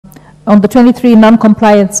on the 23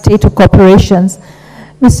 non-compliant state corporations.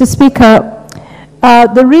 Mr. Speaker,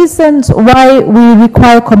 the reasons why we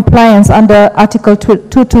require compliance under Article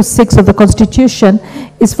 226 of the Constitution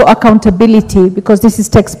is for accountability, because this is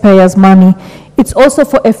taxpayers' money. It's also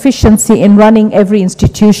for efficiency in running every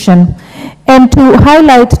institution. And to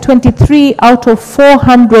highlight 23 out of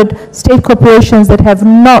 400 state corporations that have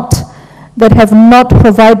not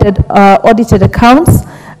provided audited accounts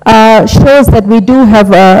shows that we do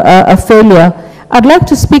have a failure. I'd like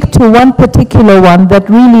to speak to one particular one that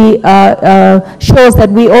really shows that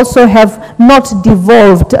we also have not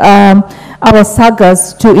devolved our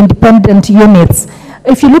sagas to independent units.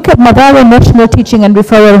 If you look at Mathare National Teaching and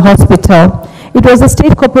Referral Hospital, it was a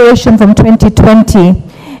state corporation from 2020,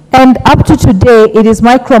 and up to today it is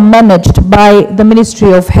micromanaged by the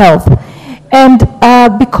Ministry of Health. And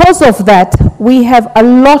because of that, we have a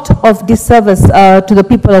lot of disservice to the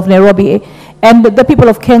people of Nairobi and the people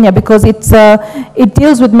of Kenya, because it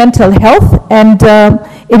deals with mental health, and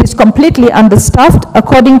it is completely understaffed.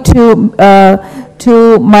 According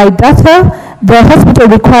to my data, the hospital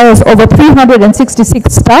requires over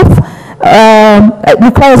 366 staff,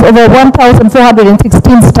 requires over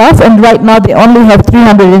 1,416 staff, and right now they only have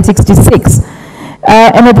 366.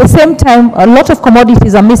 And at the same time, a lot of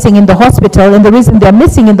commodities are missing in the hospital, and the reason they're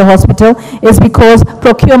missing in the hospital is because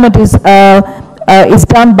procurement is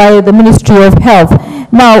done by the Ministry of Health.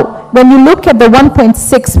 Now, when you look at the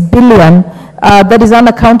 1.6 billion that is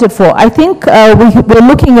unaccounted for, I think we're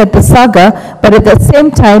looking at the saga, but at the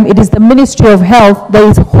same time, it is the Ministry of Health that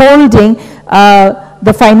is holding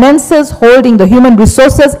the finances, holding the human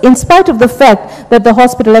resources, in spite of the fact that the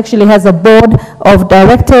hospital actually has a board of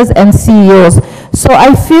directors and CEOs. So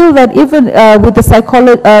I feel that even with the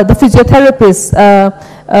physiotherapists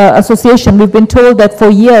association, we've been told that for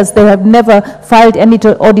years they have never filed any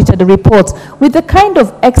audited reports. With the kind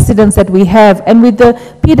of accidents that we have, and with the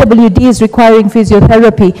PWDs requiring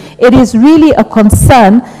physiotherapy, it is really a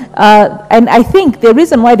concern. And I think the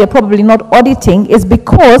reason why they're probably not auditing is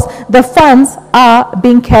because the funds are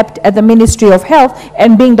being kept at the Ministry of Health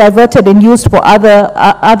and being diverted and used for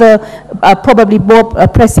other probably more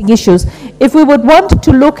pressing issues. If we would want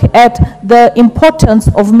to look at the importance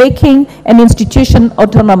of making an institution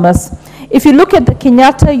autonomous, if you look at the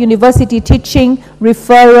Kenyatta University Teaching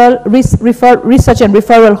Research and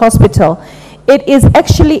Referral Hospital, it is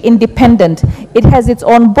actually independent. It has its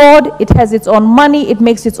own board, it has its own money, it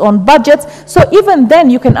makes its own budgets. So even then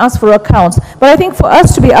you can ask for accounts. But I think for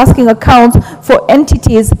us to be asking accounts for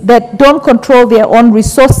entities that don't control their own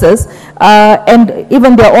resources and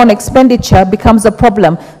even their own expenditure becomes a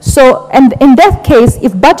problem. So, and in that case,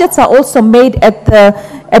 if budgets are also made at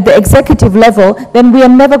the executive level, then we are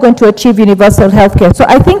never going to achieve universal health care. So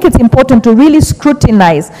I think it's important to really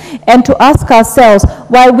scrutinize and to ask ourselves,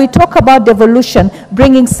 while we talk about devolution,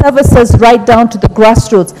 bringing services right down to the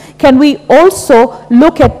grassroots, can we also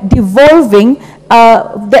look at devolving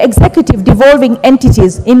the executive devolving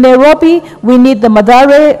entities? In Nairobi, we need the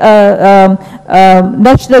Mathare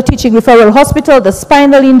National Teaching Referral Hospital, the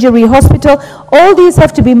Spinal Injury Hospital. All these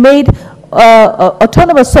have to be made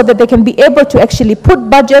autonomous so that they can be able to actually put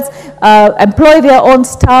budgets, employ their own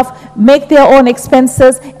staff, make their own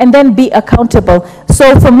expenses, and then be accountable.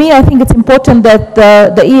 So for me, I think it's important that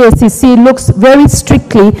the EACC looks very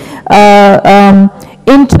strictly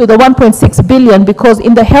into the 1.6 billion, because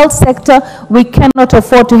in the health sector, we cannot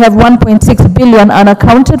afford to have 1.6 billion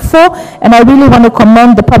unaccounted for. And I really want to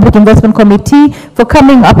commend the Public Investment Committee for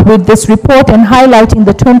coming up with this report and highlighting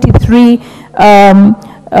the 23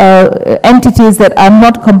 entities that are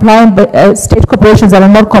not compliant, but state corporations that are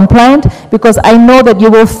not compliant, because I know that you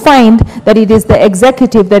will find that it is the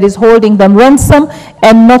executive that is holding them ransom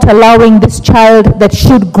and not allowing this child that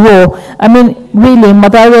should grow. I mean, really,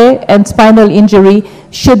 Mathare and Spinal Injury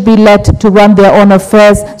should be let to run their own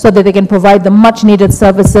affairs so that they can provide the much needed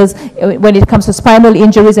services when it comes to spinal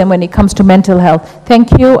injuries and when it comes to mental health.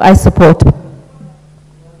 Thank you. I support.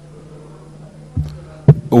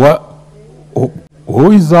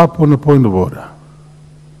 Who is up on the point of order?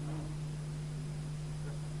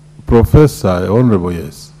 Professor, Honorable,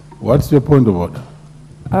 yes. What's your point of order?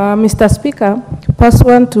 Mr. Speaker,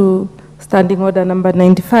 pursuant to Standing Order number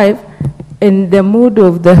 95, in the mood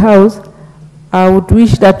of the House, I would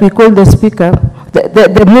wish that we call the Speaker,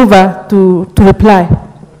 the mover, to reply.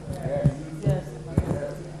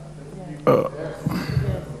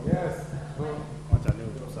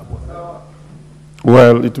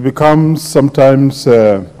 Well, it becomes sometimes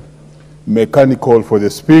mechanical for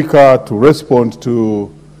the Speaker to respond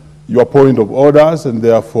to your point of orders, and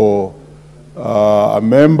therefore a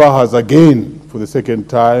member has again, for the second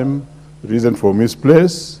time, risen from his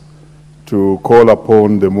place to call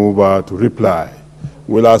upon the mover to reply.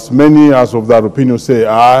 Will as many as of that opinion say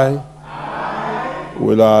aye? Aye.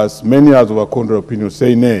 Will as many as of a contrary opinion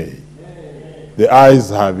say nay? Nay. The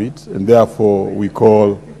ayes have it, and therefore we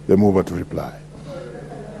call the mover to reply.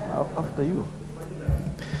 After you.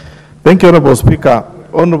 Thank you, Honorable Speaker.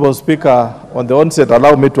 Honorable Speaker, on the onset,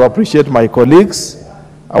 allow me to appreciate my colleagues.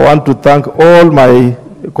 I want to thank all my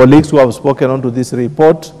colleagues who have spoken onto this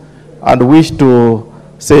report and wish to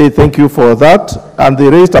say thank you for that. And they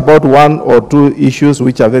raised about one or two issues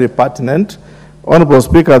which are very pertinent. Honorable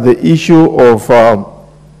Speaker, the issue of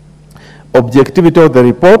objectivity of the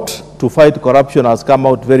report to fight corruption has come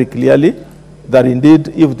out very clearly, that indeed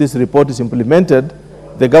if this report is implemented,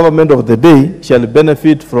 the government of the day shall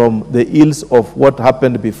benefit from the ills of what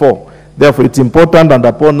happened before. Therefore, it's important and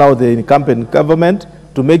upon now the incumbent government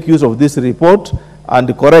to make use of this report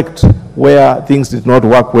and correct where things did not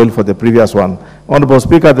work well for the previous one. Honorable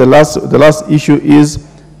Speaker, the last issue is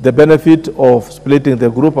the benefit of splitting the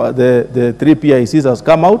group. The three PICs has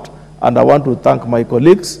come out, and I want to thank my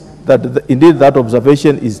colleagues that indeed that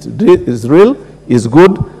observation is real, is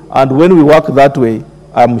good, and when we work that way,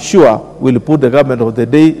 I'm sure we'll put the government of the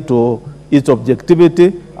day to its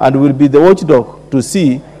objectivity and will be the watchdog to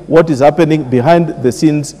see what is happening behind the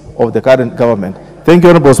scenes of the current government. Thank you,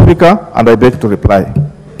 Honorable Speaker, and I beg to reply.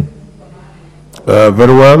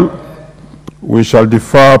 Very well. We shall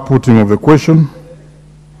defer putting of the question.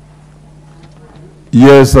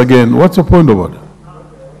 Yes, again. What's your point of order?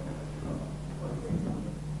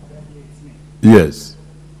 Yes.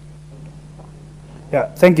 Yeah,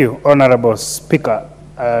 thank you, Honorable Speaker.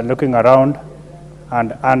 Looking around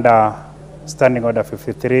and under Standing Order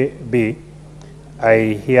 53B, I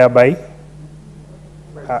hereby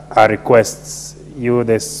request you,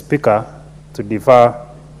 the Speaker, to defer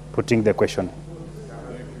putting the question.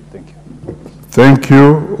 Thank you. Thank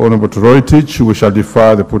you, Honorable Toroitich. We shall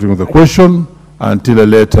defer the putting of the question until a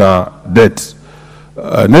later date.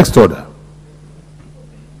 Next order.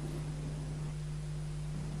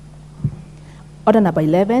 Order number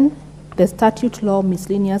 11, the Statute Law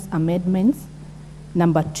Miscellaneous Amendments,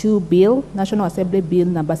 number 2 Bill, National Assembly Bill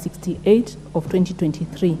number 68 of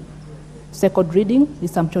 2023. Second reading,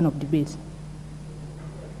 resumption of debate.